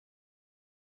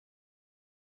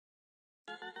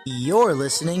You're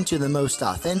listening to the most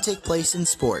authentic place in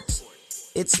sports.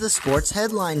 It's the Sports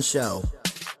Headline Show.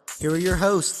 Here are your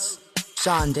hosts,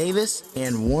 Sean Davis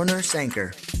and Warner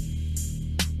Sanker.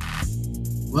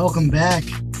 Welcome back,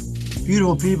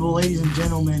 beautiful people, ladies and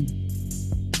gentlemen,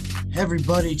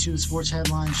 everybody, to the Sports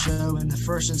Headline Show in the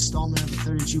first installment of the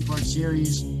 32-part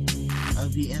series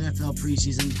of the NFL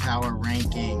Preseason Power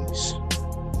Rankings.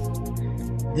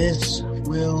 This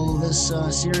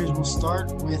series will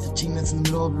start with a team that's in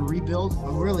the middle of a rebuild,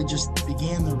 or really just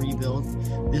began the rebuild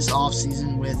this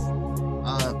offseason with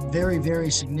a very, very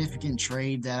significant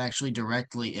trade that actually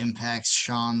directly impacts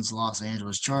Sean's Los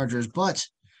Angeles Chargers. But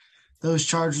those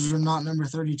Chargers are not number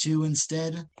 32.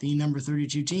 Instead, the number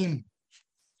 32 team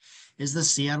is the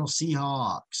Seattle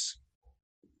Seahawks.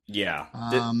 Yeah.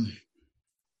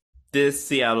 This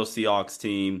Seattle Seahawks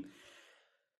team,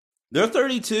 they're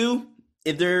 32.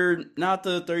 If they're not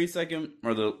the 32nd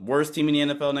or the worst team in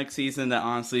the NFL next season, that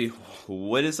honestly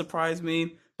wouldn't surprise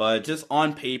me. But just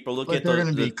on paper, they're going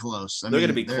to be close. They're going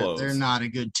to be close. They're not a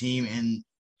good team in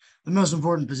the most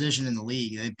important position in the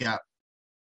league. They've got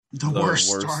the worst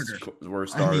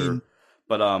starter.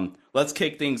 But let's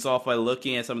kick things off by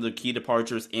looking at some of the key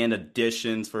departures and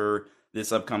additions for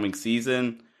this upcoming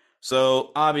season. So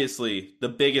obviously, the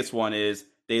biggest one is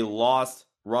they lost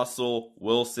Russell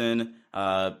Wilson,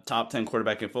 top 10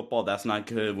 quarterback in football. That's not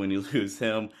good when you lose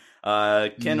him.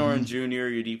 Ken Orton Jr.,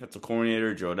 your defensive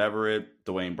coordinator, Joe Everett,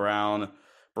 Dwayne Brown,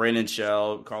 Brandon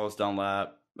Shell, Carlos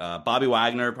Dunlap, Bobby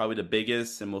Wagner, probably the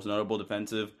biggest and most notable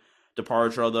defensive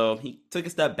departure, although he took a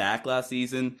step back last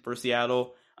season for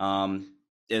Seattle. And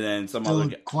then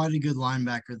quite a good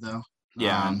linebacker, though.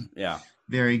 Yeah.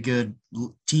 Very good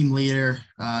team leader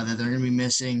that they're going to be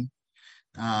missing.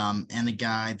 And a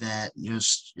guy that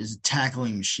just is a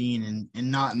tackling machine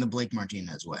and not in the Blake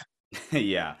Martinez way.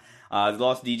 Yeah. They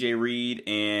lost DJ Reed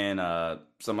and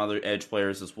some other edge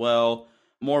players as well.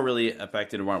 More really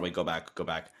affected. Wait, go back.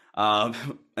 And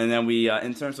then we,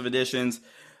 in terms of additions,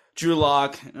 Drew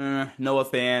Lock, Noah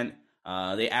Fant.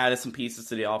 They added some pieces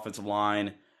to the offensive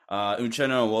line.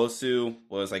 Uchenna Nwosu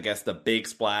was, I guess, the big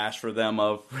splash for them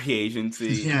of free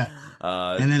agency. Yeah.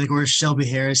 And then, of course, Shelby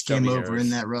Harris came over in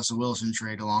that Russell Wilson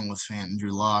trade along with Fant and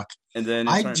Drew Lock. And then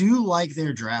I do like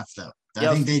their draft, though.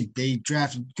 I think they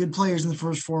drafted good players in the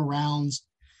first 4 rounds.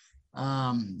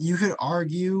 You could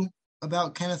argue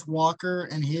about Kenneth Walker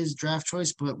and his draft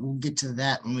choice, but we'll get to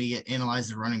that when we analyze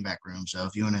the running back room. So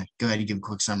if you want to go ahead and give a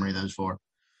quick summary of those 4.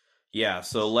 Yeah,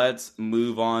 so let's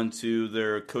move on to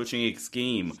their coaching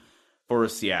scheme for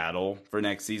Seattle for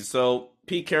next season. So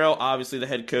Pete Carroll, obviously the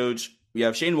head coach. We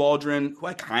have Shane Waldron, who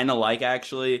I kind of like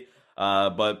actually.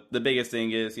 But the biggest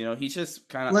thing is, he's just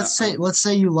kind of. Let's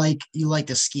say you like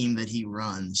the scheme that he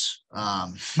runs,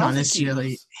 not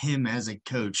necessarily him as a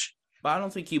coach. But I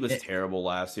don't think he was terrible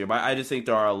last year. But I just think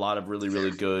there are a lot of really,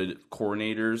 really good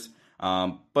coordinators.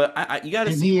 But you got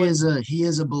to see. He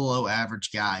is a below average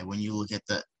guy when you look at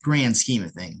the grand scheme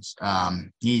of things.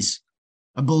 He's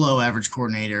a below average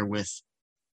coordinator with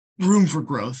room for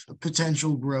growth,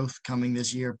 potential growth coming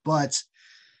this year, but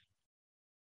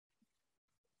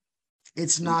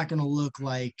it's not going to look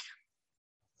like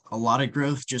a lot of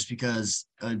growth just because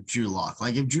of Drew Lock.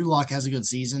 Like if Drew Lock has a good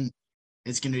season,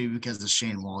 it's going to be because of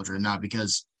Shane Waldron, not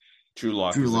because Drew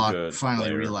Lock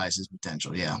finally realized his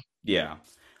potential. Yeah. Yeah.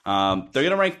 They're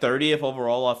going to rank 30th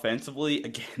overall offensively.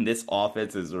 Again, this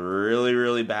offense is really,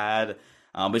 really bad.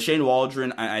 But Shane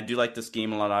Waldron, I do like the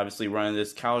scheme a lot, obviously, running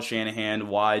this Kyle Shanahan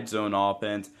wide zone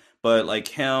offense. But like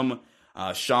him,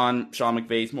 Sean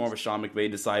McVay's more of a Sean McVay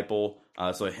disciple.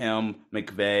 So him,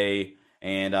 McVay,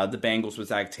 and the Bengals with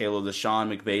Zach Taylor, the Sean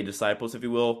McVay disciples, if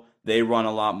you will, they run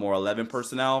a lot more 11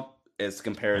 personnel as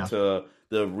compared to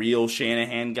the real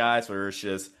Shanahan guys where it's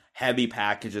just heavy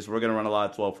packages. We're going to run a lot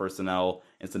of 12 personnel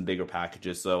and some bigger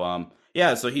packages. So,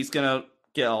 so he's going to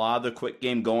get a lot of the quick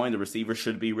game going. The receivers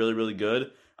should be really, really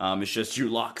good. It's just Drew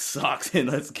Lock sucks. And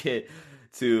let's get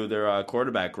to their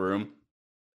quarterback room.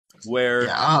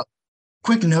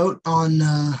 Quick note on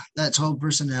that 12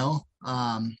 personnel,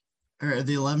 or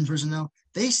the 11 personnel.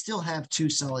 They still have 2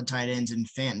 solid tight ends in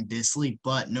Fant and Disley,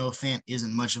 but Noah Fant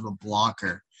isn't much of a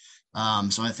blocker.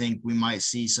 So I think we might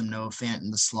see some Noah Fant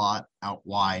in the slot out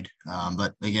wide.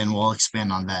 But again, we'll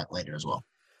expand on that later as well.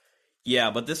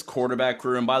 Yeah, but this quarterback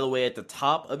room, by the way, at the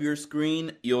top of your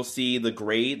screen, you'll see the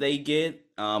grade they get.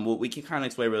 We can kind of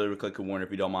explain really quickly, Warner,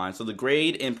 if you don't mind. So the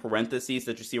grade in parentheses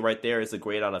that you see right there is the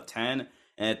grade out of 10.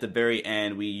 And at the very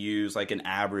end, we use like an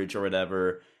average or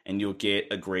whatever, and you'll get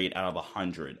a grade out of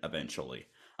 100 eventually.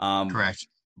 Correct.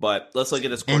 But let's look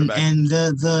at this quarterback. And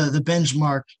the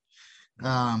benchmark,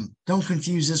 don't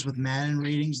confuse this with Madden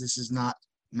ratings. This is not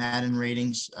Madden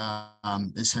ratings.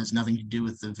 This has nothing to do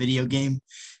with the video game,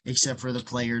 except for the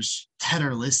players that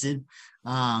are listed.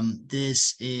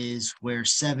 This is where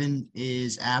 7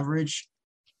 is average,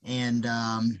 and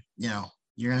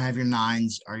you're gonna have your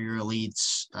 9s are your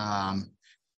elites.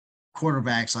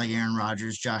 Quarterbacks like Aaron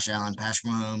Rodgers, Josh Allen,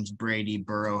 Patrick Mahomes, Brady,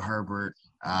 Burrow, Herbert,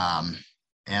 and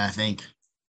I think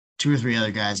 2 or 3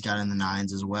 other guys got in the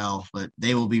 9s as well, but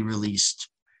they will be released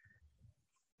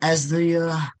as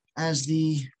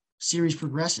the series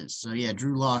progresses. So yeah,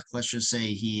 Drew Lock, let's just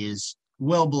say he is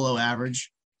well below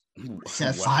average. It's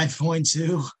at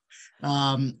 5.2.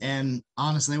 And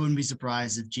honestly, I wouldn't be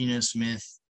surprised if Geno Smith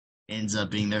ends up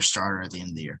being their starter at the end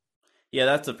of the year. Yeah,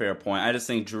 that's a fair point. I just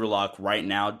think Drew Lock right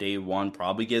now, day one,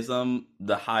 probably gives them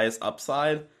the highest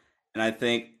upside. And I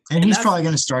think... And he's probably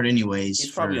going to start anyways.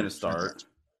 He's probably going to start.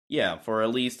 Yeah, for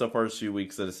at least the first few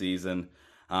weeks of the season.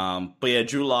 But yeah,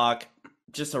 Drew Lock,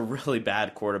 just a really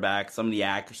bad quarterback. Some of the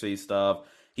accuracy stuff.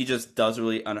 He just doesn't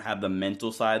really have the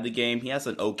mental side of the game. He has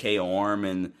an okay arm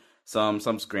and some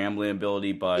scrambling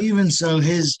ability, but... Even so,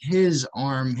 his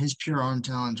arm, his pure arm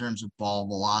talent in terms of ball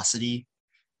velocity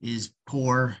is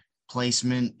poor.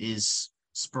 Placement is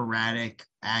sporadic.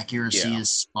 Accuracy is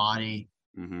spotty.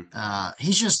 Mm-hmm.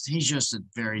 He's just a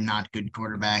very not good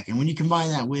quarterback. And when you combine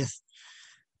that with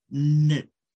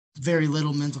very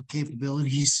little mental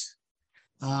capabilities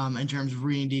in terms of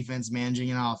reading defense, managing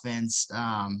an offense,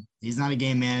 he's not a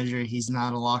game manager. He's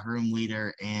not a locker room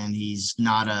leader, and he's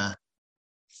not a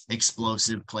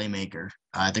explosive playmaker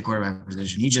at the quarterback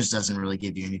position. He just doesn't really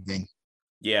give you anything.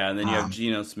 Yeah, and then you have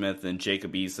Geno Smith and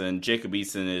Jacob Eason. Jacob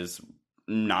Eason is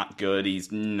not good. He's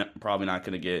probably not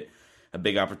going to get a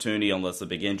big opportunity unless a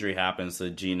big injury happens to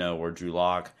Geno or Drew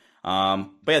Lock. But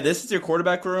yeah, this is your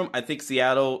quarterback room. I think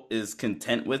Seattle is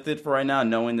content with it for right now,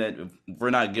 knowing that if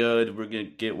we're not good, we're going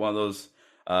to get one of those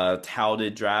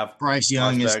touted draft Bryce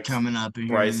Young prospects. Is coming up.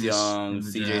 Bryce Young,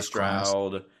 C.J.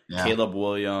 Stroud, Caleb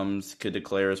Williams could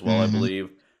declare as well, I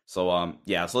believe. So,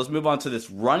 so let's move on to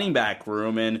this running back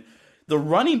room. And the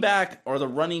running back or the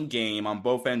running game on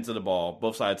both sides of the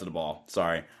ball,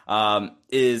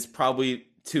 is probably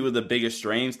two of the biggest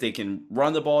strengths. They can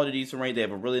run the ball at a decent rate. They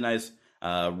have a really nice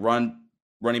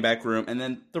running back room. And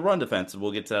then the run defense,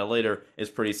 we'll get to that later, is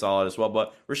pretty solid as well.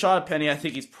 But Rashad Penny, I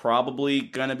think he's probably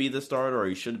going to be the starter, or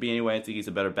he should be anyway. I think he's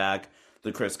a better back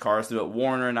than Chris Carson. But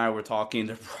Warner and I were talking,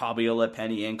 they're probably going to let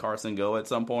Penny and Carson go at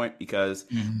some point because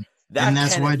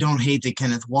that's why I don't hate the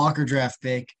Kenneth Walker draft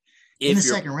pick. In the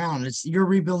second round, it's your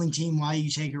rebuilding team. Why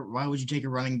would you take a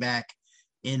running back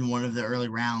in one of the early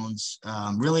rounds?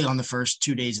 Really, on the first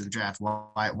 2 days of the draft,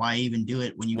 why even do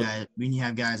it when you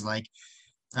have guys like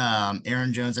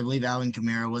Aaron Jones? I believe Alvin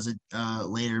Kamara was a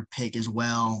later pick as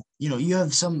well. You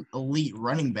have some elite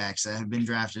running backs that have been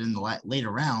drafted in the later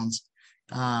rounds.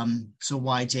 So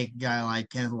why take a guy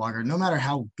like Kenneth Walker? No matter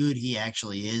how good he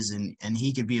actually is, and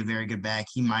he could be a very good back,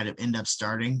 he might end up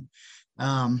starting.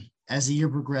 As the year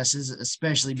progresses,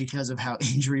 especially because of how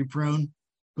injury prone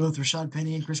both Rashad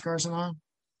Penny and Chris Carson are.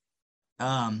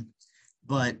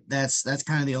 But that's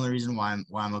kind of the only reason why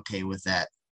I'm okay with that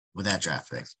draft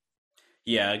pick.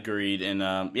 Yeah, agreed. And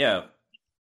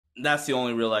that's the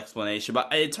only real explanation.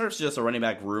 But in terms of just a running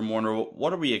back room, Warner,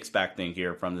 what are we expecting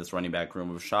here from this running back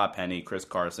room of Rashad Penny, Chris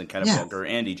Carson, Kenneth Walker,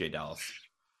 and DJ Dallas?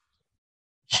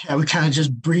 Yeah, we kind of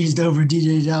just breezed over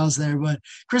DJ Dallas there, but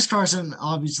Chris Carson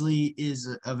obviously is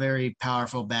a very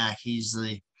powerful back. He's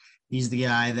the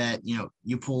guy that,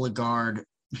 you pull a guard,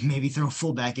 maybe throw a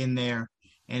fullback in there,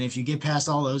 and if you get past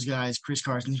all those guys, Chris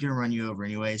Carson's going to run you over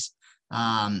anyways.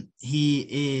 He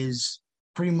is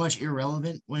pretty much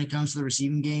irrelevant when it comes to the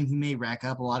receiving game. He may rack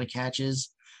up a lot of catches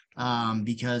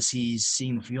because he's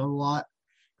seeing the field a lot,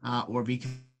 or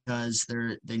because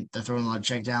they're throwing a lot of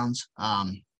checkdowns.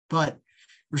 But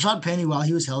Rashad Penny, while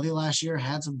he was healthy last year,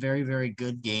 had some very, very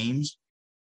good games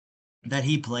that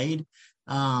he played.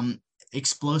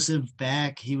 Explosive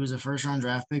back. He was a first-round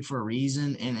draft pick for a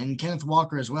reason. And Kenneth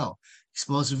Walker as well.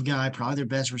 Explosive guy, probably their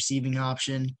best receiving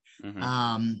option.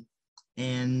 And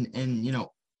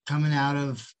coming out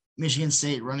of Michigan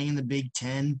State, running in the Big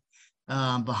Ten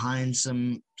behind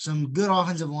some good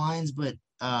offensive lines, but,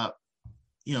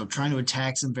 trying to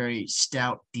attack some very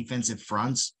stout defensive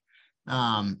fronts.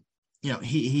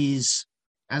 He's,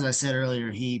 as I said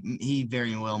earlier, he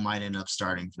very well might end up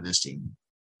starting for this team.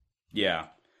 Yeah,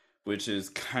 which is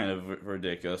kind of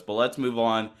ridiculous. But let's move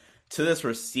on to this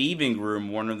receiving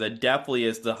room, Warner, that definitely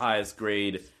is the highest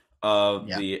grade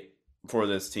for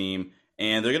this team.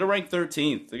 And they're going to rank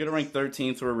 13th. They're going to rank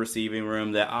 13th for a receiving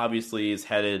room that obviously is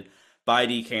headed by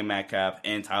DK Metcalf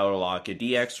and Tyler Lockett.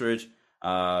 D. Extridge,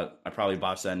 I probably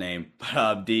botched that name,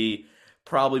 but D.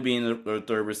 probably being the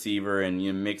third receiver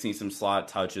and mixing some slot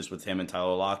touches with him and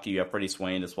Tyler Lockett. You have Freddie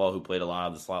Swain as well, who played a lot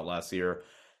of the slot last year.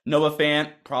 Noah Fant,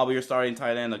 probably your starting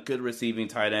tight end, a good receiving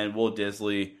tight end. Will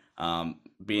Disley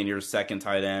being your second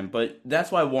tight end. But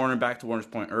that's why Warner, back to Warner's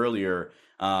point earlier,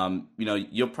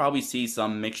 you'll probably see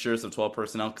some mixtures of 12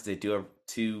 personnel because they do have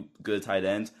two good tight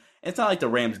ends. It's not like the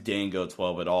Rams didn't go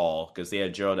 12 at all because they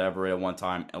had Gerald Everett at one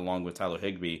time along with Tyler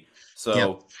Higbee. So,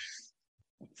 Yep.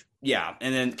 Yeah.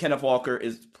 And then Kenneth Walker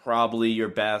is probably your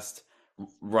best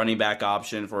running back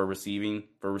option for receiving.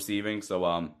 So,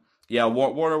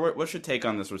 Warner, what's your take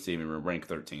on this receiving room, ranked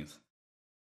 13th?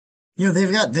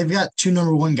 They've got two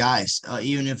number one guys,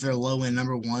 even if they're low end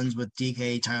number ones with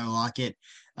DK, Tyler Lockett.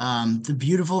 The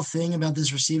beautiful thing about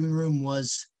this receiving room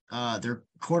was their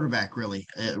quarterback, really,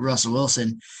 Russell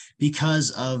Wilson,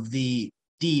 because of the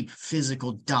deep,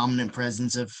 physical, dominant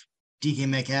presence of DK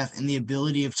Metcalf and the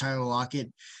ability of Tyler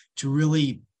Lockett to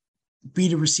really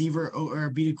beat a receiver or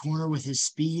beat a corner with his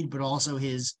speed, but also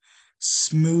his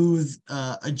smooth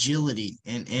agility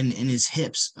and his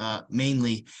hips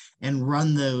mainly, and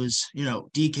run those,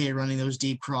 DK running those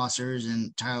deep crossers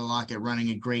and Tyler Lockett running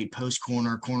a great post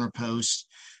corner post,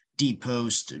 deep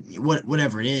post,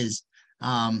 whatever it is,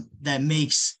 that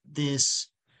makes this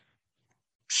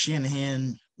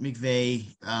Shanahan McVay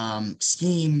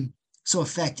scheme so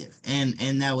effective.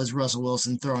 And that was Russell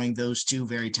Wilson throwing those two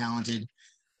very talented,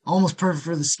 almost perfect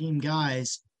for the scheme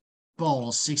guys,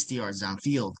 balls 60 yards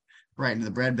downfield, right into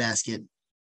the breadbasket.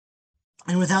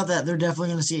 And without that, they're definitely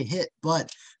going to see a hit.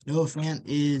 But Noah Fant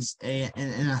is an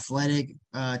athletic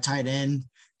tight end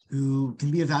who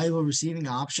can be a valuable receiving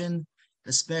option,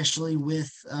 especially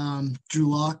with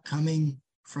Drew Lock coming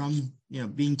from,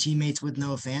 being teammates with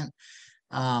Noah Fant.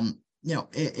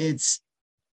 It's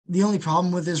the only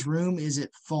problem with this room is it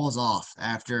falls off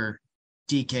after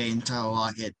DK and Tyler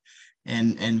Lockett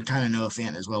and kind of Noah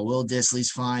Fant as well. Will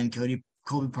Disley's fine.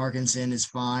 Colby Parkinson is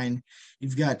fine.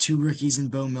 You've got two rookies in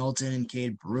Bo Melton and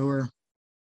Cade Brewer.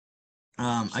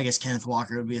 I guess Kenneth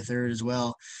Walker would be a third as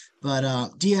well. But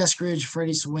D. Eskridge,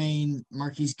 Freddie Swain,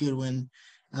 Marquise Goodwin,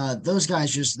 those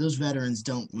guys, those veterans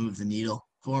don't move the needle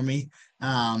for me.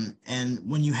 And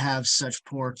when you have such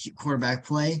poor quarterback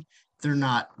play, they're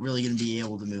not really going to be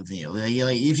able to move the needle. Like,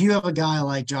 if you have a guy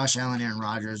like Josh Allen, Aaron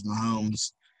Rodgers,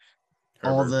 Mahomes,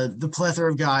 all the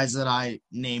plethora of guys that I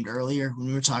named earlier when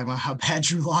we were talking about how bad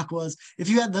Drew Lock was, if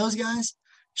you had those guys,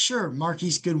 sure,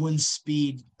 Marquise Goodwin's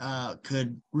speed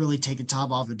could really take the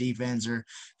top off of defense, or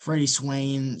Freddie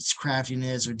Swain's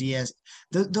craftiness, or DS.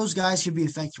 Those guys could be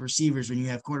effective receivers when you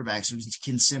have quarterbacks who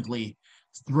can simply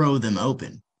throw them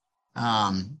open.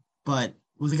 But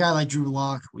with a guy like Drew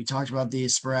Lock, we talked about the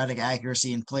sporadic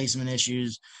accuracy and placement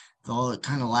issues, the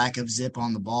kind of lack of zip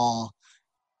on the ball,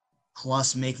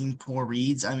 plus making poor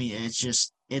reads. I mean,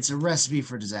 it's a recipe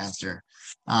for disaster,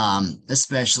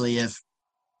 especially if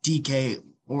DK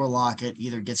or Lockett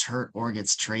either gets hurt or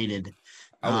gets traded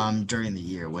during the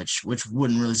year, which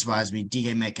wouldn't really surprise me.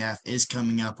 DK Metcalf is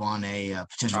coming up on a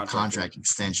potential contract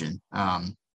extension.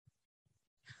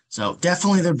 So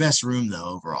definitely their best room, though,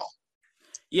 overall.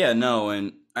 Yeah, no,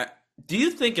 and do you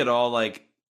think at all, like,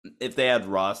 if they had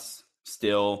Russ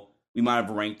still, we might have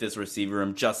ranked this receiver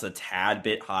room just a tad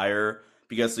bit higher?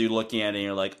 Because you're looking at it and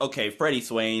you're like, okay, Freddie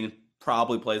Swain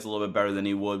probably plays a little bit better than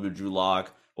he would with Drew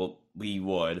Lock. Well, we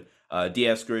would. D.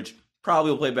 Eskridge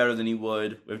probably will play better than he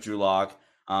would with Drew Lock.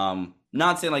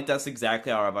 Not saying like that's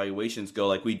exactly how our evaluations go.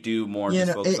 Like, we do more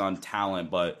focus on talent,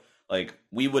 but like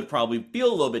we would probably feel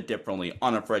a little bit differently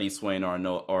on a Freddie Swain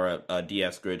or a D.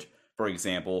 Eskridge, for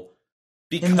example,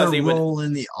 because in they would role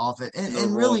in the offense.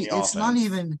 And really, it's not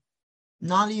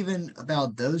even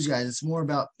about those guys. It's more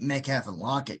about Metcalf and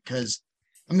Lockett, because,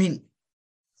 I mean,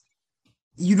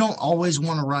 you don't always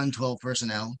want to run 12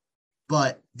 personnel,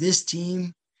 but this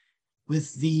team,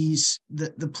 with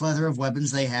the plethora of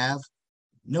weapons they have,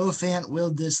 Noah Fant,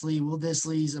 Will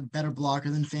Disley's a better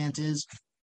blocker than Fant is.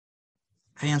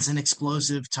 Fant's an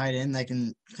explosive tight end that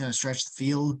can kind of stretch the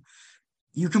field.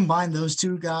 You combine those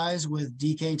two guys with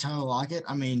DK, Tyler Lockett,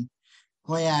 I mean,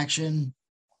 play action,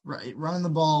 running the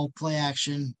ball, play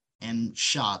action, and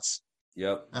shots.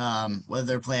 Yep. Whether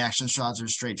they're play action shots or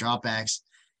straight dropbacks,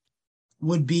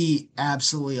 would be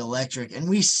absolutely electric. And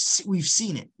we've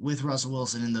seen it with Russell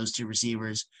Wilson and those two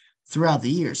receivers throughout the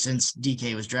year since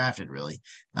DK was drafted, really.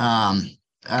 And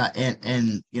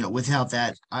without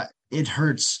that, it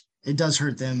hurts. It does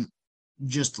hurt them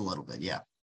just a little bit. Yeah.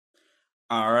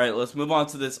 All right, let's move on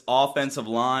to this offensive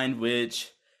line, which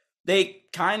they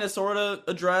kind of sort of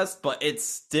addressed, but it's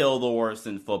still the worst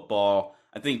in football.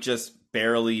 I think just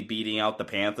barely beating out the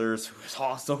Panthers, who was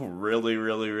also really,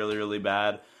 really, really, really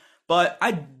bad. But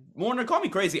I Warner, call me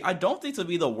crazy. I don't think it'll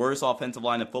be the worst offensive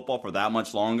line in football for that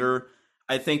much longer.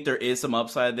 I think there is some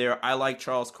upside there. I like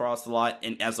Charles Cross a lot,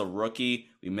 and as a rookie,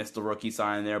 we missed the rookie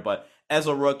sign there, but as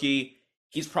a rookie,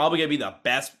 he's probably going to be the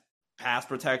best pass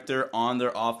protector on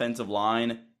their offensive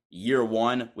line year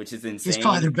one, which is insane. He's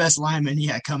probably their best lineman,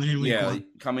 coming in week one.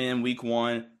 Coming in week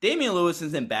one. Damian Lewis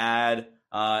isn't bad.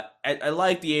 I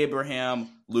like the Abraham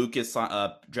Lucas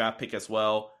draft pick as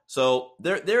well. So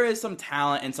there is some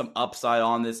talent and some upside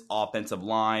on this offensive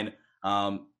line.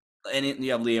 And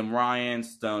you have Liam Ryan,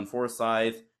 Stone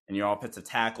Forsythe, and your offensive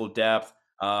tackle depth.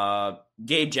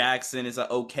 Gabe Jackson is an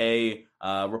okay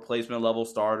replacement level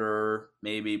starter,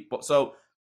 maybe.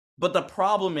 But the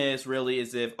problem is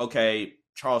if,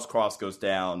 Charles Cross goes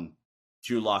down,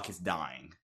 Drew Lock is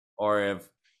dying. Or if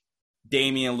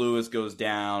Damian Lewis goes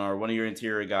down, or one of your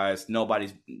interior guys,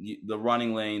 the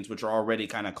running lanes, which are already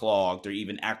kind of clogged, or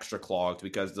even extra clogged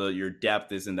because your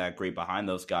depth isn't that great behind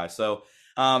those guys. So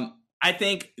I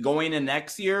think going into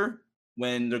next year,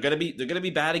 when they're gonna be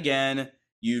bad again,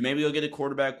 maybe you'll get a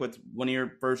quarterback with one of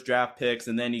your first draft picks,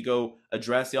 and then you go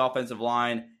address the offensive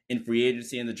line in free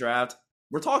agency in the draft.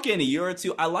 We're talking a year or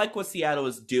two. I like what Seattle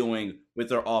is doing with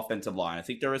their offensive line. I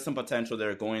think there is some potential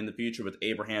there going in the future with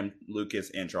Abraham Lucas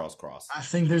and Charles Cross. I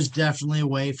think there's definitely a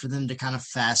way for them to kind of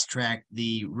fast track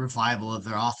the revival of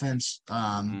their offense,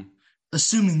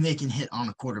 assuming they can hit on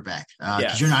a quarterback.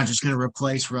 Because you're not just going to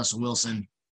replace Russell Wilson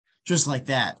just like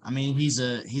that. I mean, he's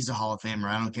a Hall of Famer.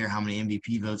 I don't care how many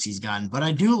MVP votes he's gotten, but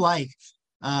I do like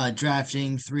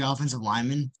drafting 3 offensive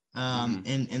linemen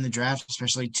in the draft,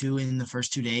 especially 2 in the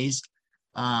first 2 days.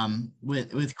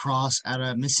 With Cross out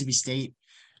of Mississippi State,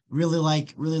 really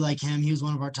like him. He was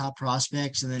one of our top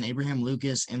prospects, and then Abraham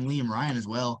Lucas and Liam Ryan as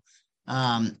well.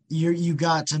 You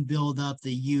got to build up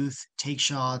the youth, take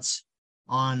shots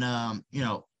on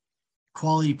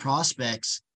quality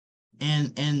prospects,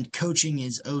 and coaching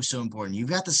is so important. You've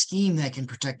got the scheme that can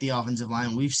protect the offensive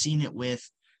line. We've seen it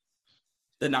with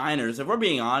the Niners. If we're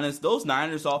being honest, those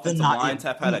Niners offensive lines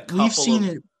have had a couple.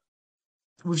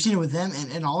 We've seen it with them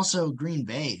and also Green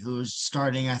Bay, who's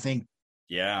starting, I think,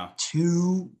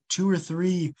 2 or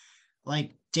 3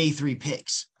 like day 3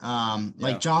 picks.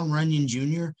 Like John Runyon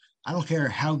Jr. I don't care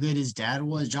how good his dad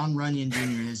was. John Runyon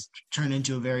Jr. has turned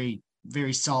into a very,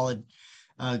 very solid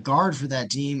guard for that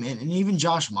team. And even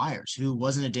Josh Myers, who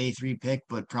wasn't a day 3 pick,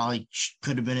 but probably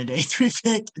could have been a day 3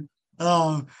 pick,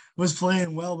 was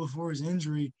playing well before his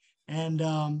injury. And,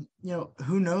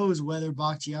 who knows whether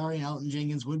Bakhtiari and Elton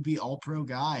Jenkins would be all-pro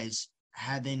guys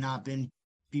had they not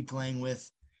be playing with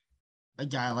a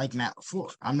guy like Matt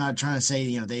LaFleur. I'm not trying to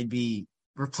say, they'd be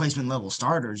replacement level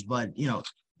starters, but,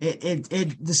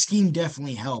 the scheme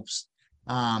definitely helps.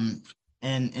 And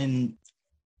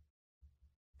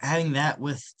having that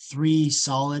with 3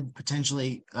 solid,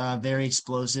 potentially very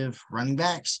explosive running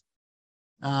backs,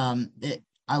 I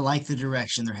like the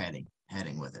direction they're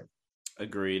heading with it.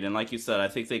 Agreed. And like you said, I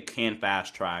think they can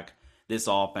fast track this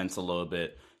offense a little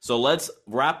bit. So let's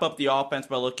wrap up the offense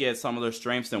by looking at some of their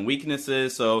strengths and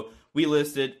weaknesses. So we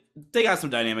listed, they got some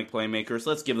dynamic playmakers.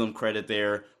 Let's give them credit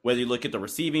there. Whether you look at the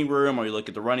receiving room or you look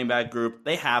at the running back group,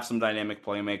 they have some dynamic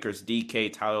playmakers.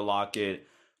 DK, Tyler Lockett,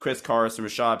 Chris Carson,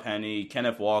 Rashad Penny,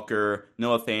 Kenneth Walker,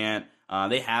 Noah Fant.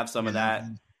 They have some of that.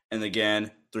 And again,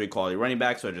 3 quality running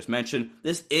backs, so I just mentioned.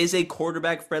 This is a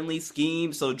quarterback-friendly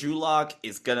scheme, so Drew Lock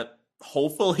is going to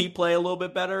hopefully play a little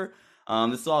bit better.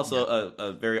 This is also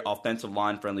a very offensive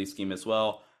line-friendly scheme as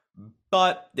well.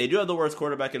 But they do have the worst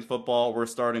quarterback in football. We're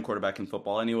starting quarterback in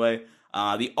football anyway.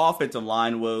 The offensive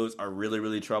line woes are really,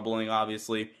 really troubling,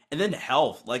 obviously. And then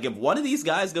health. Like, if one of these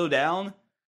guys go down,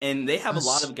 and they have a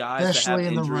lot of guys especially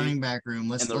that have in the running back room.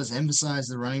 Let's emphasize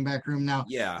the running back room. Now,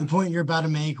 the point you're about to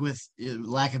make with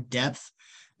lack of depth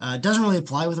doesn't really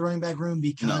apply with the running back room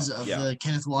because of the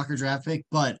Kenneth Walker draft pick.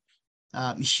 But,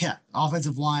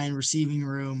 offensive line, receiving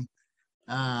room.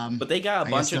 But they got a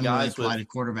bunch of guys with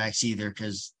quarterbacks either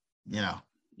because,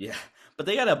 Yeah, but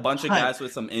they got a bunch of guys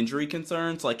with some injury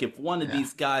concerns. Like, if one of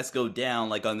these guys go down,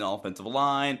 like on the offensive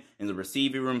line, in the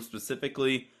receiving room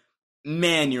specifically,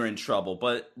 man, you're in trouble.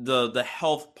 But the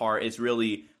health part is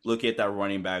really looking at that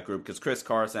running back group because Chris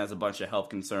Carson has a bunch of health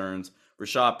concerns.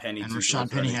 Rashad Penny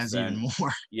has even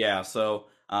more. Yeah, so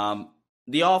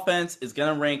the offense is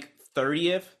going to rank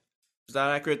 30th. Is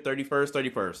that accurate?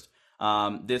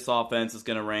 31st? This offense is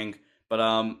going to rank.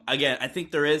 But again, I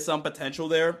think there is some potential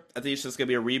there. I think it's just going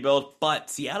to be a rebuild. But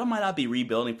Seattle might not be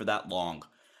rebuilding for that long.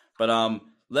 But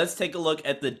let's take a look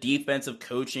at the defensive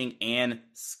coaching and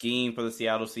scheme for the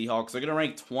Seattle Seahawks. They're going to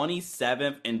rank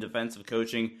 27th in defensive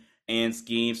coaching and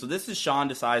scheme. So this is Sean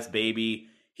Desai's baby.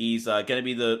 He's going to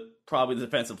be probably the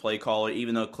defensive play caller,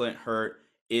 even though Clint Hurt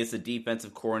is the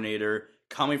defensive coordinator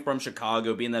coming from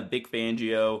Chicago, being that big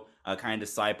Fangio kind of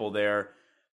disciple there.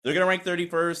 They're going to rank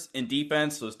 31st in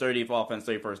defense, so it's 30th offense,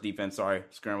 31st defense. Sorry,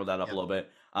 scrambled that up a little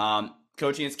bit.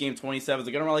 Coaching in scheme 27.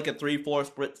 They're going to run like a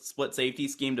 3-4 split safety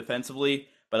scheme defensively.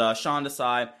 But Sean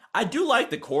Desai, I do like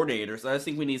the coordinators. I just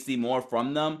think we need to see more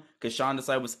from them because Sean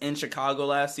Desai was in Chicago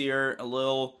last year, a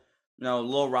little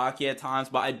rocky at times.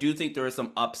 But I do think there is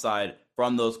some upside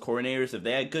from those coordinators. If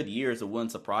they had good years, it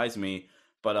wouldn't surprise me.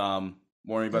 But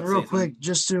Warren, about real quick,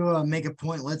 just to make a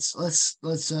point, let's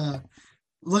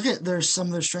look at some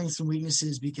of their strengths and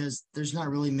weaknesses because there's not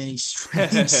really many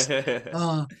strengths.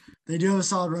 They do have a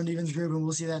solid run defense group, and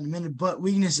we'll see that in a minute. But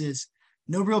weaknesses: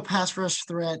 no real pass rush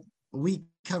threat, a weak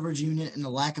coverage unit, and a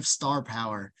lack of star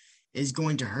power is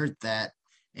going to hurt that.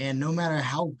 And no matter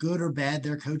how good or bad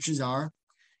their coaches are,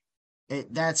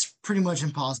 that's pretty much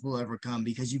impossible to overcome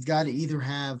because you've got to either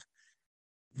have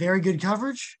very good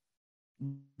coverage,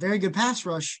 very good pass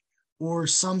rush, or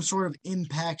some sort of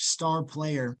impact star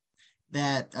player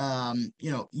that,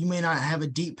 you may not have a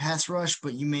deep pass rush,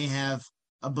 but you may have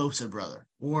a Bosa brother,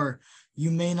 or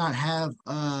you may not have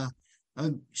a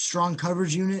strong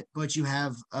coverage unit, but you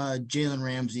have Jalen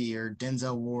Ramsey or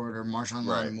Denzel Ward or Marshawn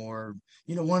Lattimore,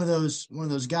 one of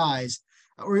those guys,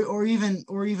 or even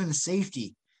a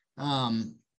safety. Now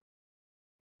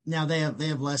they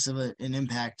have less of an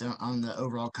impact on the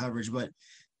overall coverage, but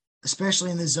especially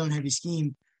in this zone heavy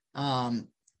scheme,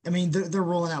 they're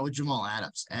rolling out with Jamal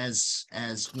Adams as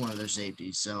one of their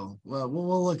safeties. So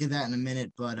we'll look at that in a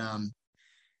minute, but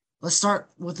let's start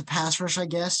with the pass rush, I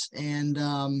guess. And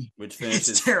which finishes,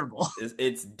 it's terrible.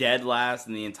 It's dead last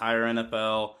in the entire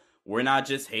NFL. We're not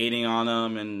just hating on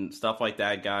them and stuff like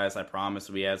that, guys. I promise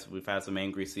we've had some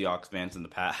angry Seahawks fans in the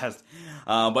past.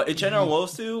 But Uchenna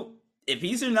Nwosu, if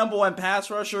he's your number one pass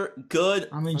rusher, good.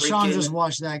 Sean just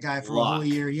watched that guy for a whole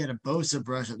year. He had a Bosa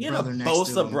brother next to him.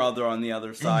 Bosa brother on the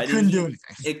other side. Couldn't do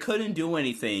anything. It couldn't do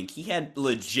anything. He had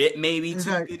legit maybe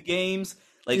two good games.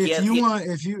 Like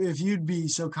if you'd be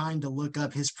so kind to look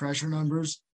up his pressure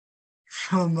numbers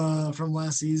from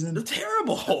last season, they're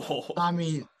terrible.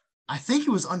 I think he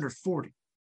was under 40.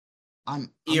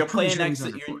 You're playing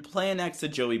next to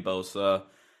Joey Bosa.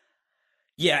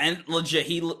 Yeah, and legit,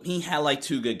 he had like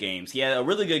two good games. He had a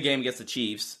really good game against the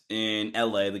Chiefs in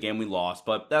LA, the game we lost,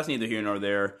 but that's neither here nor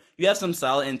there. You have some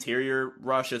solid interior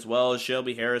rush as well.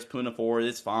 Shelby Harris, Puna Ford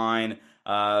is fine.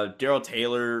 Darrell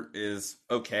Taylor is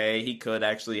okay. He could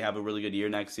actually have a really good year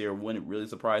next year. Wouldn't really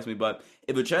surprise me. But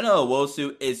if Uchenna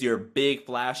Nwosu is your big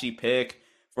flashy pick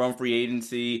from free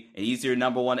agency and he's your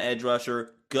number one edge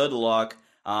rusher, good luck.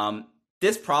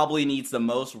 This probably needs the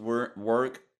most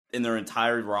work in their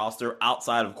entire roster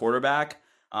outside of quarterback.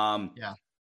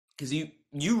 Because you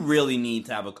really need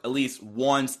to have at least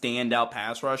one standout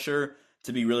pass rusher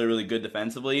to be really, really good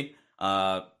defensively.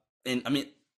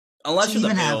 Unless you're the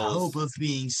Bills, have hope of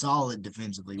being solid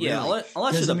defensively. Yeah, really.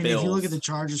 Unless you're the Bills. If you look at the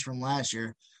Chargers from last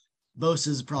year,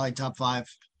 Bosa's probably top 5,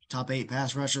 top 8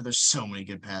 pass rusher. There's so many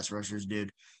good pass rushers,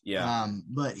 dude. Yeah.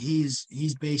 But he's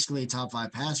basically a top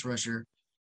 5 pass rusher,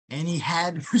 and he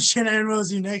had Uchenna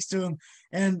Nwosu next to him.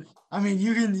 And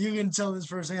you can tell this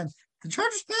firsthand. The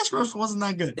Chargers pass rush wasn't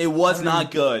that good. It was not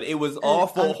good. It was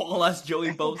awful unless Joey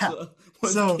Bosa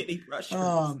was getting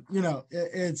pressure.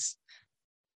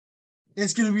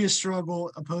 It's going to be a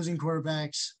struggle opposing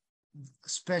quarterbacks,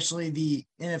 especially the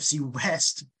NFC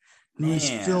West, who is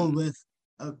filled with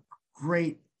a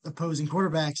great opposing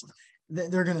quarterbacks.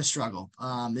 They're going to struggle.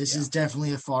 This is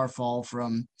definitely a far fall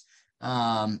from,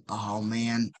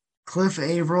 Cliff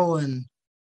Averill and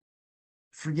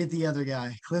forget the other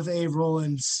guy. Cliff Averill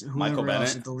and whoever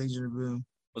else at the Legion of Boom.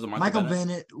 Was it Michael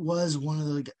Bennett was one of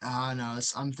the. No,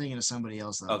 I'm thinking of somebody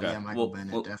else though. Okay, yeah, Michael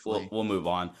Bennett definitely. We'll move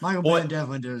on. Michael Bennett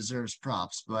definitely deserves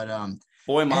props, but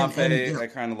Boy Mafe, I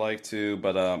kind of like to,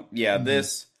 but mm-hmm.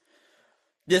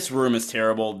 This room is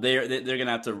terrible. They're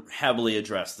gonna have to heavily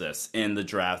address this in the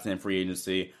draft and free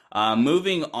agency.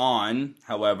 Moving on,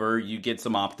 however, you get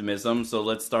some optimism. So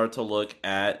let's start to look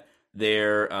at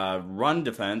their run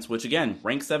defense, which again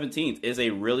ranked 17th, is a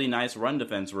really nice run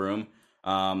defense room.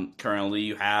 Currently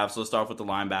you have, so let's start with the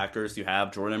linebackers. You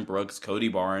have Jordan Brooks, Cody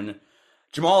Barn,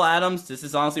 Jamal Adams. This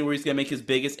is honestly where he's going to make his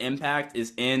biggest impact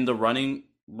is in the run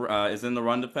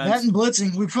defense. That and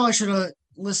blitzing. We probably should have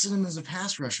listed him as a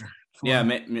pass rusher. Yeah,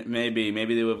 maybe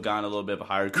they would have gone a little bit of a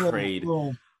higher grade.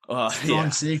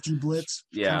 Strong safety blitz.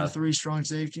 Yeah. Kind of 3 strong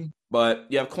safety. But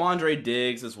you have Quandre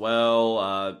Diggs as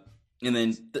well. And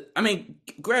then,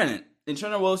 granted,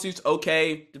 Uchenna Nwosu's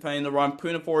okay, depending on the run.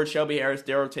 Puna Ford, Shelby Harris,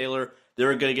 Darrell Taylor,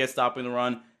 they're good against stopping the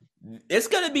run. it's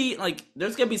going to be like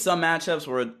there's going to be some matchups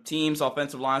where teams'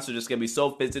 offensive lines are just going to be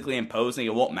so physically imposing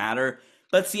it won't matter.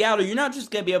 But Seattle, you're not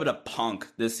just going to be able to punk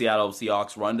this Seattle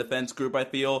Seahawks run defense group, I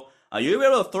feel. You'll be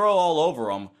able to throw all over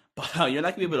them, but you're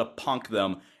not going to be able to punk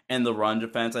them in the run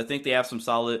defense. I think they have some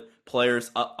solid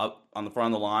players up on the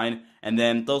front of the line. And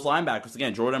then those linebackers,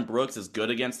 again, Jordan Brooks is good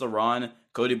against the run.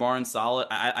 Cody Barnes, solid.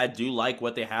 I do like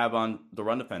what they have on the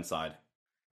run defense side.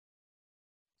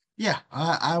 Yeah,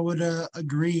 I would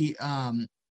agree. I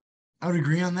would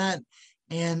agree on that.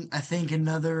 And I think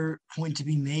another point to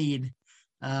be made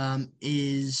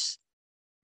is,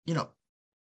 you know,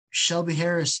 Shelby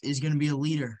Harris is going to be a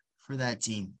leader for that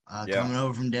team. Coming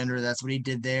over from Denver, that's what he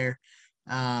did there.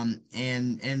 And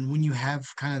when you have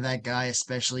kind of that guy,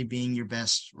 especially being your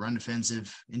best run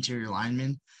defensive interior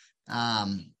lineman,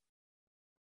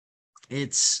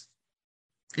 it's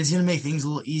going to make things a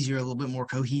little easier, a little bit more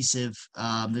cohesive.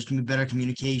 There's going to be better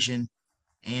communication.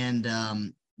 And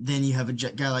then you have a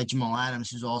guy like Jamal Adams,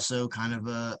 who's also kind of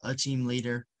a team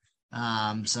leader,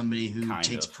 somebody who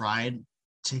takes pride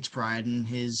in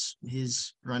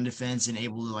his run defense and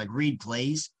able to like read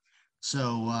plays.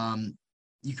 So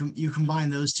you combine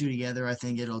those two together, I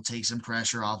think it'll take some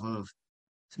pressure off of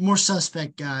more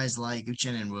suspect guys like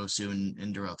Uchenna Nwosu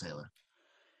and Darrell Taylor.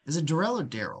 Is it Darrell or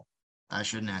Daryl? I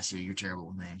shouldn't ask you. You're terrible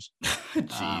with names.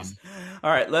 Jeez.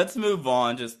 All right, let's move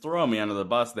on. Just throw me under the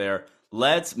bus there.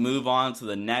 Let's move on to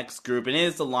the next group, and it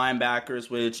is the linebackers,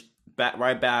 which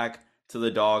right back to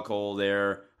the dog hole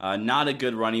there. Not a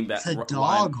good running back. The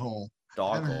dog hole.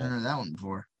 Dog I haven't hole. heard that one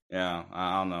before. Yeah,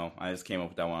 I don't know. I just came up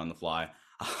with that one on the fly.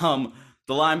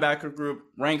 The linebacker group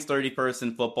ranks 31st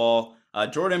in football.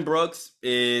 Jordan Brooks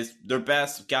is their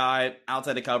best guy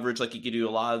outside of coverage. Like, he can do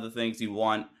a lot of the things you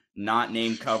want, not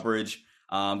named coverage.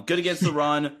 Good against the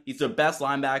run. He's their best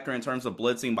linebacker in terms of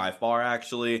blitzing by far,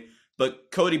 actually.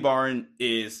 But Cody Barnes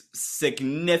is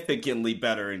significantly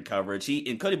better in coverage.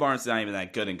 Cody Barnes is not even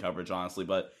that good in coverage, honestly.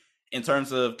 But in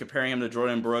terms of comparing him to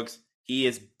Jordan Brooks, he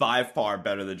is by far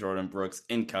better than Jordan Brooks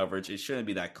in coverage. It shouldn't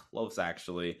be that close,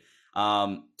 actually.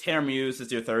 Tanner Muse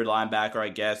is your third linebacker, I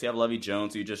guess. You have Levy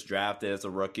Jones, who you just drafted as a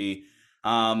rookie.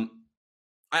 I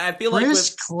feel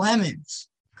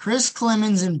Chris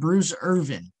Clemens and Bruce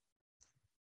Irvin.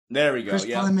 There we go. Chris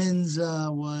Clemens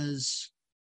was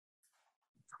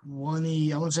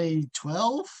 20, I want to say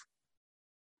 12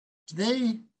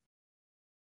 today.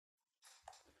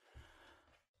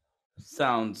 That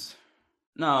sounds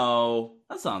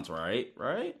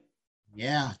right?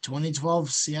 Yeah, 2012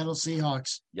 Seattle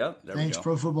Seahawks. Yep, there Thanks, we go.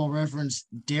 Pro Football Reference.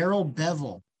 Darrell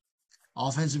Bevel,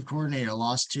 offensive coordinator,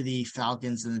 lost to the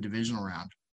Falcons in the divisional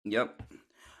round. Yep.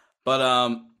 But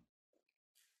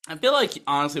I feel like,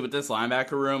 honestly, with this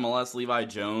linebacker room, unless Levi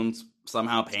Jones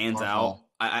somehow pans out,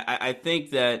 I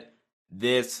think that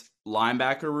this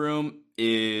linebacker room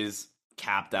is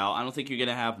capped out. I don't think you're going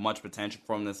to have much potential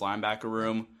from this linebacker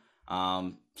room.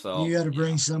 So you got to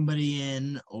bring somebody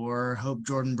in or hope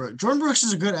Jordan Brooks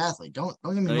is a good athlete. Don't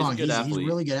get me wrong. He's a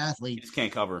really good athlete. He just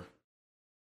can't cover.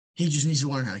 He just needs to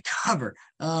learn how to cover.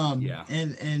 And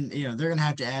they're going to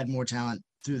have to add more talent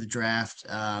through the draft.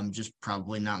 Just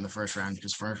probably not in the first round,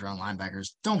 because first round linebackers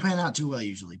don't pan out too well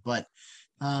usually. But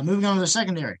moving on to the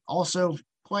secondary, also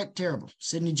quite terrible.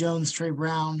 Sidney Jones, Trey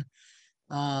Brown,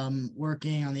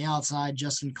 working on the outside.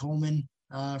 Justin Coleman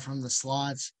from the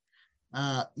slots.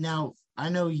 Now, I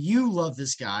know you love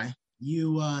this guy.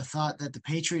 You thought that the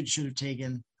Patriots should have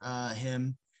taken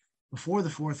him before the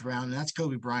fourth round, and that's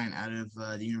Kobe Bryant out of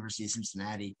the University of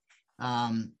Cincinnati.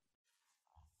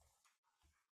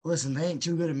 Listen, they ain't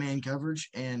too good at man coverage,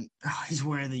 and he's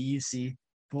wearing the UC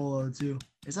polo too.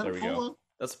 Is that a polo? Go.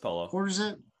 That's a polo. Quarter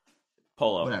zip?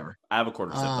 Polo. Whatever. I have a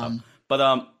quarter zip though. But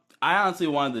I honestly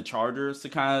wanted the Chargers to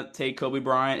kind of take Kobe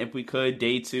Bryant if we could,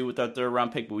 day 2 with our third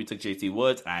round pick, but we took JT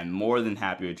Woods. I'm more than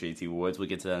happy with JT Woods. We'll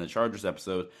get to that in the Chargers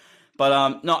episode.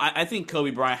 But no, I think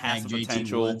Kobe Bryant has the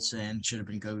potential. JT Woods and should have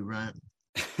been Kobe Bryant.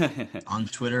 On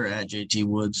Twitter at JT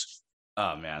Woods.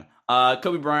 Oh man,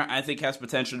 Kobe Bryant I think has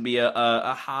potential to be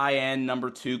a high end number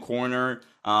 2 corner.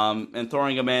 And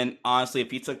throwing him in, honestly,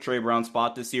 if he took Trey Brown's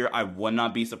spot this year, I would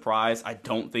not be surprised. I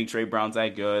don't think Trey Brown's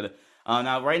that good.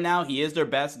 Now, right now, he is their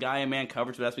best guy in man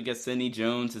coverage, but that's because Sidney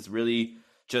Jones is really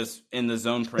just in the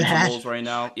zone principles right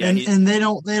now. Yeah, and they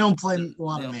don't play a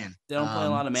lot of man. They don't play a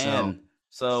lot of man.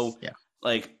 So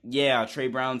Trey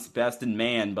Brown's best in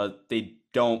man, but they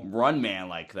don't run man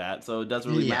like that. So it doesn't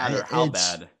really matter how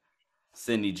bad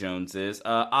Sidney Jones is.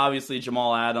 Obviously,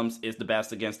 Jamal Adams is the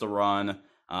best against the run.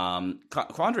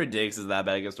 Quandre Diggs is that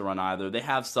bad against the run either. They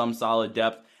have some solid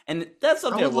depth. And that's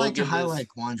something I would like to highlight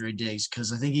Quandre Diggs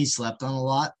because I think he slept on a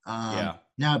lot.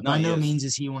 Now, by no means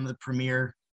is he one of the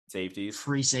premier Safeties.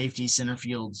 free safety center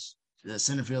fielders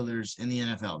in the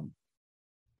NFL.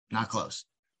 Not close.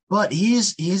 But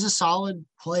he's a solid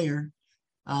player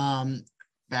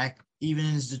back even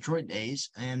in his Detroit days.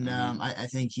 And I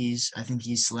think he's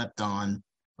slept on.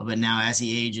 But now as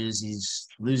he ages, he's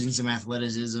losing some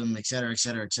athleticism, et cetera, et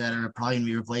cetera, et cetera. Probably gonna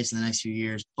be replaced in the next few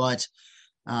years. But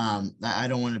I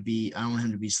don't want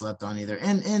him to be slept on either.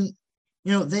 And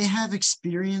they have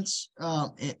experience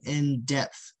in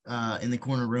depth in the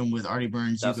corner room with Artie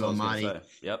Burns, Hugo Amadi,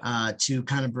 to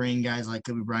kind of bring guys like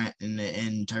Kobe Bryant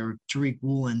and Tariq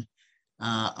Woolen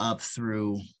up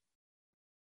through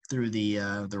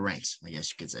the ranks, I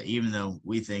guess you could say, even though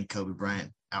we think Kobe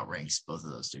Bryant outranks both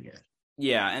of those two guys.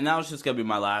 Yeah, and that was just going to be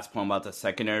my last point about the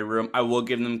secondary room. I will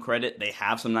give them credit. They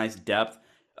have some nice depth.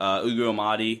 Ugo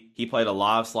Amadi, he played a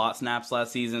lot of slot snaps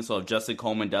last season, so if Justin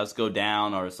Coleman does go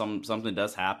down or something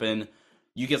does happen,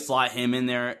 you can slot him in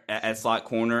there at slot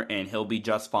corner, and he'll be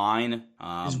just fine.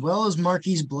 As well as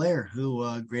Marquise Blair,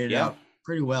 who graded out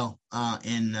pretty well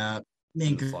in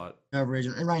main coverage.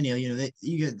 And Ryan Neal,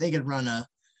 they could run a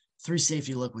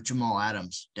 3-safety look with Jamal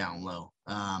Adams down low,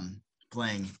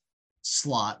 playing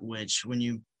slot, which when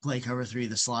you play cover 3,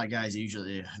 the slot guys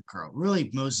usually a hook curl.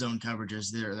 Really, most zone coverages,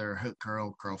 they're hook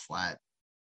curl flat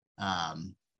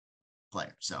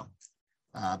player. So,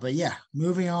 but yeah,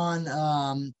 moving on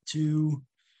to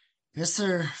I guess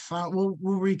their final.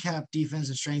 We'll recap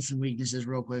defensive strengths and weaknesses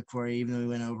real quick for you, even though we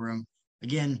went over them.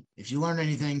 Again, if you learned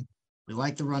anything, we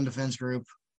like the run defense group.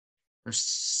 They're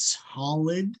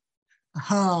solid.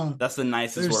 That's the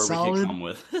nicest word solid, we can come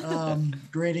with.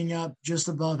 Grading up just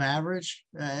above average,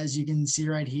 as you can see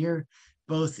right here,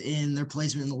 both in their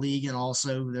placement in the league and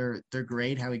also their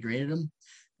grade, how he graded them.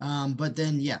 But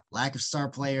then, lack of star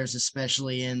players,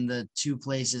 especially in the two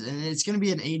places. And it's going to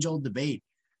be an age-old debate.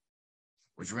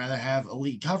 Would you rather have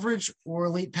elite coverage or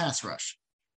elite pass rush?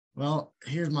 Well,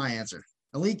 here's my answer.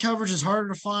 Elite coverage is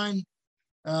harder to find.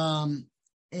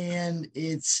 And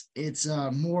it's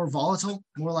more volatile,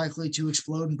 more likely to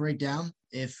explode and break down.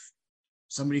 If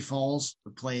somebody falls,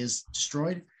 the play is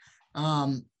destroyed.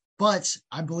 But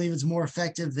I believe it's more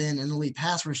effective than an elite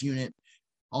pass rush unit,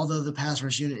 although the pass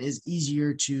rush unit is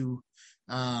easier to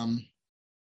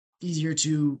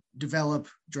develop,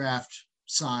 draft,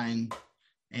 sign,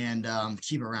 and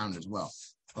keep around as well.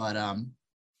 But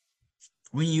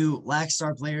when you lack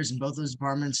star players in both those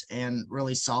departments and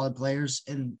really solid players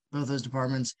in both those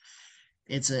departments,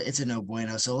 it's a no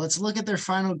bueno. So let's look at their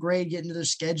final grade, get into their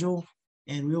schedule,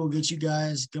 and we will get you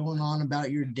guys going on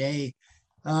about your day.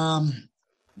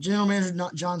 General Manager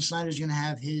John Snyder is going to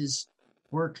have his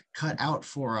work cut out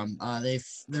for them.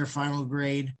 Their final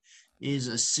grade is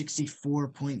a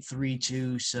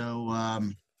 64.32, so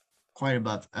quite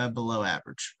below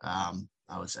average, I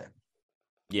would say.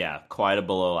 Yeah, quite a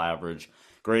below average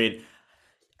grade.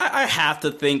 I have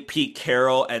to think Pete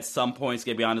Carroll at some point is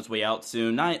going to be on his way out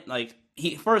soon. Not like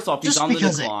he's on the decline. Just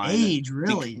because of age,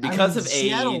 really. Because of age.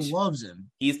 Seattle loves him.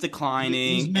 He's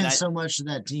declining. He's meant so much to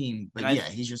that team, but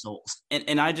he's just old.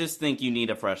 And I just think you need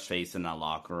a fresh face in that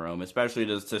locker room, especially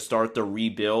to start the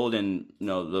rebuild and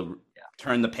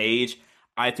turn the page.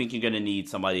 I think you're going to need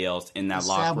somebody else in that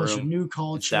locker room.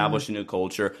 Establish a new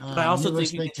culture. But I also think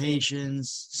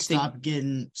expectations. Stop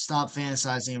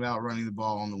fantasizing about running the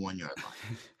ball on the 1-yard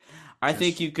line. I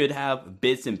think you could have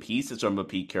bits and pieces from a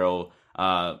Pete Carroll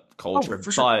culture,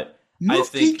 for sure. But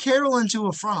move Pete Carroll into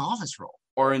a front office role,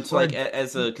 or into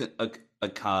as a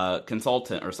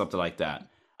consultant or something like that.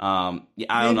 I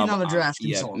don't know. Not a draft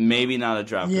consultant. Maybe not a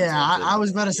draft. Yeah, I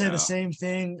was about to say the same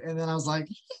thing, and then I was like.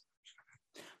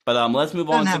 But let's move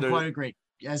on. Doesn't have quite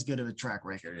as good of a track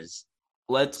record as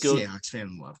Seahawks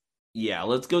fan love. Yeah,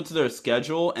 let's go to their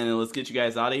schedule and then let's get you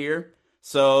guys out of here.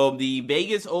 So the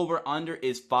Vegas over/under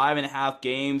is 5.5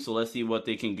 games. So let's see what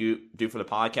they can do for the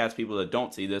podcast, people that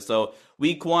don't see this. So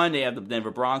week 1, they have the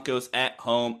Denver Broncos at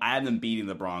home. I have them beating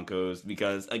the Broncos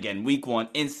because, again, week 1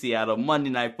 in Seattle, Monday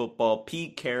Night Football.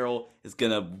 Pete Carroll is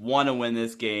going to want to win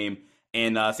this game.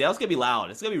 And Seattle's going to be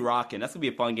loud. It's going to be rocking. That's going to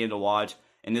be a fun game to watch.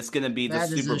 And it's going to be the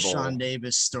Super Bowl. That is a Sean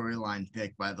Davis storyline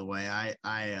pick, by the way.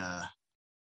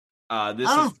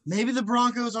 Maybe the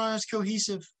Broncos aren't as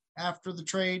cohesive after the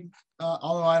trade,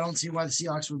 although I don't see why the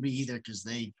Seahawks would be either because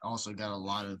they also got a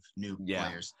lot of new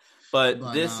players.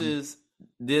 But this is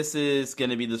going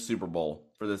to be the Super Bowl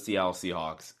for the Seattle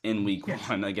Seahawks in week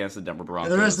 1 against the Denver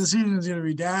Broncos. The rest of the season is going to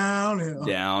be downhill.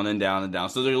 Down and down and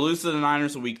down. So they're losing to the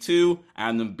Niners in week 2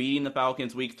 and them beating the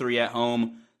Falcons week 3 at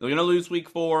home. They're going to lose week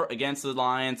 4 against the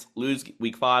Lions, lose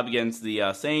week 5 against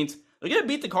the Saints. They're going to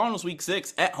beat the Cardinals week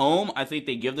 6 at home. I think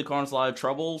they give the Cardinals a lot of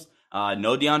troubles.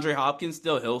 No DeAndre Hopkins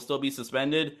still. He'll still be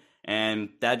suspended. and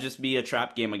that'd just be a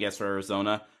trap game, I guess, for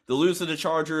Arizona. The lose to the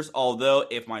Chargers, although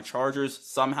if my Chargers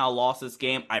somehow lost this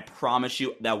game, I promise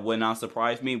you that would not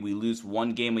surprise me. We lose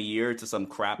one game a year to some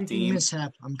crap team.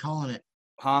 Mishap, I'm calling it.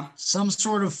 Huh? Some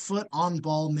sort of foot on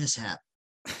ball mishap.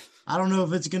 I don't know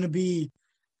if it's going to be,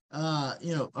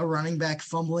 a running back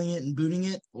fumbling it and booting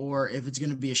it, or if it's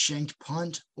going to be a shanked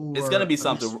punt, or it's going to be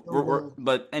something.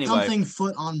 But anyway, something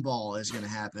foot on ball is going to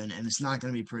happen, and it's not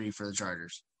going to be pretty for the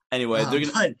Chargers. Anyway, they're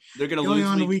going to lose. Going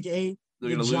on to week 8.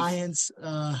 The Giants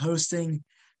hosting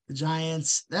the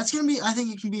Giants. That's going to be, I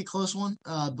think it can be a close one,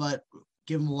 but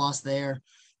give them a loss there.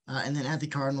 And then at the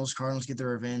Cardinals get their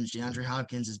revenge. DeAndre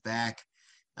Hopkins is back.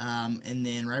 And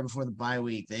then right before the bye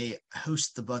week, they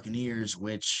host the Buccaneers,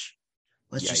 which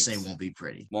let's just say won't be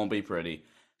pretty. Won't be pretty.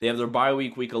 They have their bye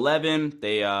week, week 11.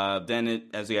 They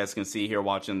as you guys can see here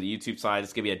watching the YouTube side,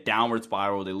 it's going to be a downward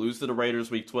spiral. They lose to the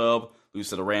Raiders week 12, lose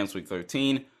to the Rams week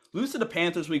 13. Lose to the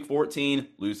Panthers week 14,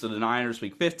 lose to the Niners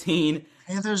week 15.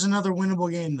 Panthers another winnable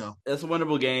game, though. That's a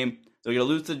winnable game. They're going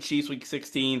to lose to the Chiefs week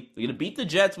 16. They're going to beat the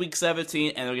Jets week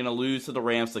 17, and they're going to lose to the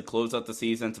Rams to close out the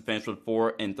season to finish with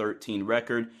 4-13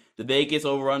 record. The Vegas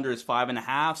over-under is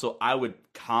 5.5, so I would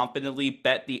confidently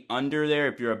bet the under there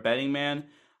if you're a betting man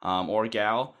or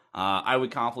gal. I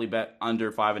would confidently bet under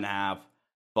 5.5.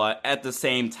 But at the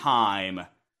same time,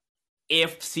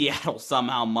 if Seattle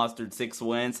somehow mustered 6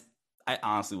 wins, I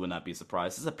honestly would not be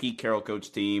surprised. This is a Pete Carroll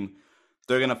coach team.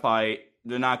 They're going to fight.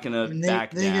 They're not going to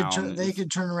back down. They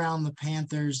could turn around the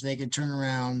Panthers. They could turn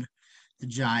around the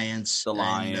Giants. The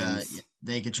Lions. And,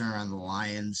 they could turn around the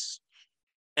Lions.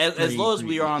 As low as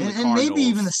we are on the Cardinals. And maybe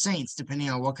even the Saints,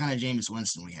 depending on what kind of Jameis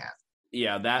Winston we have.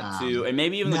 Yeah, that too. And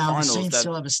maybe even the Cardinals. The Saints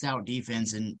still have a stout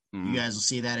defense, and you guys will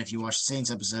see that if you watch the Saints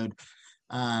episode.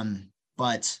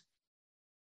 But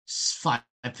 5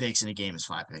 picks in a game is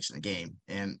 5 picks in a game,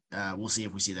 and we'll see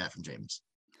if we see that from Jameis.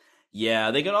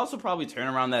 Yeah, they could also probably turn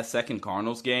around that second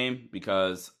Cardinals game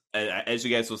because, as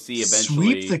you guys will see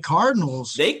eventually, sweep the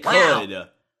Cardinals. They could. Wow.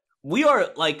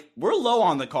 We're low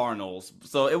on the Cardinals,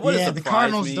 so it wouldn't surprise me. The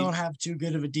Cardinals don't have too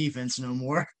good of a defense no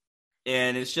more.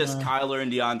 And it's just Kyler and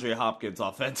DeAndre Hopkins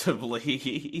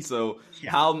offensively. So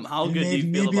how good do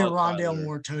you feel about maybe a Rondale Kyler?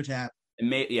 Moore toe tap.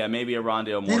 Maybe a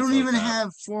Rondale Moore. They don't even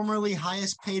have formerly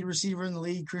highest paid receiver in the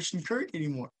league, Christian Kirk,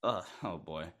 anymore. Oh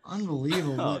boy.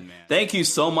 Unbelievable. Oh, man. Thank you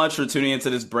so much for tuning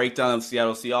into this breakdown of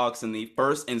Seattle Seahawks and the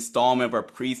first installment of our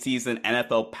preseason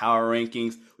NFL Power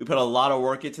Rankings. We put a lot of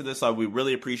work into this, so we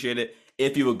really appreciate it.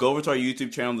 If you would go over to our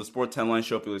YouTube channel, The Sports Headline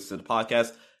Show, if you listen to the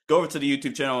podcast, go over to the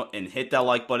YouTube channel and hit that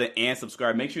like button and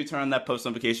subscribe. Make sure you turn on that post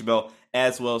notification bell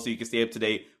as well so you can stay up to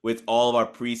date with all of our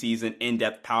preseason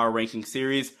in-depth power ranking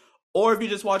series. Or if you're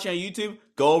just watching on YouTube,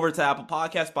 go over to Apple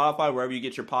Podcasts, Spotify, wherever you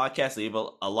get your podcasts, leave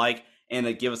a like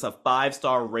and give us a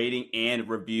 5-star rating and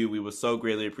review. We would so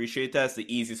greatly appreciate that. It's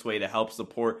the easiest way to help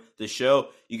support the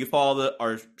show. You can follow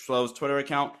our show's Twitter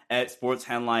account at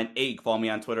SportsHeadline8. You can follow me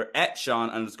on Twitter at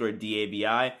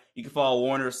Sean_DAVI. You can follow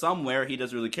Warner somewhere. He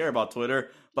doesn't really care about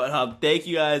Twitter. But thank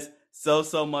you guys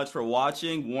so much for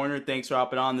watching. Warner, thanks for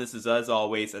hopping on. This is, as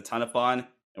always, a ton of fun.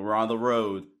 And we're on the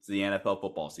road to the NFL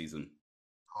football season.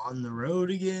 On the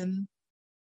road again.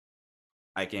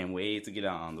 I can't wait to get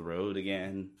on the road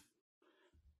again.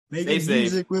 Making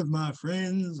music with my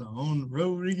friends on the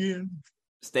road again.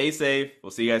 Stay safe.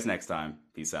 We'll see you guys next time.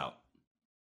 Peace out.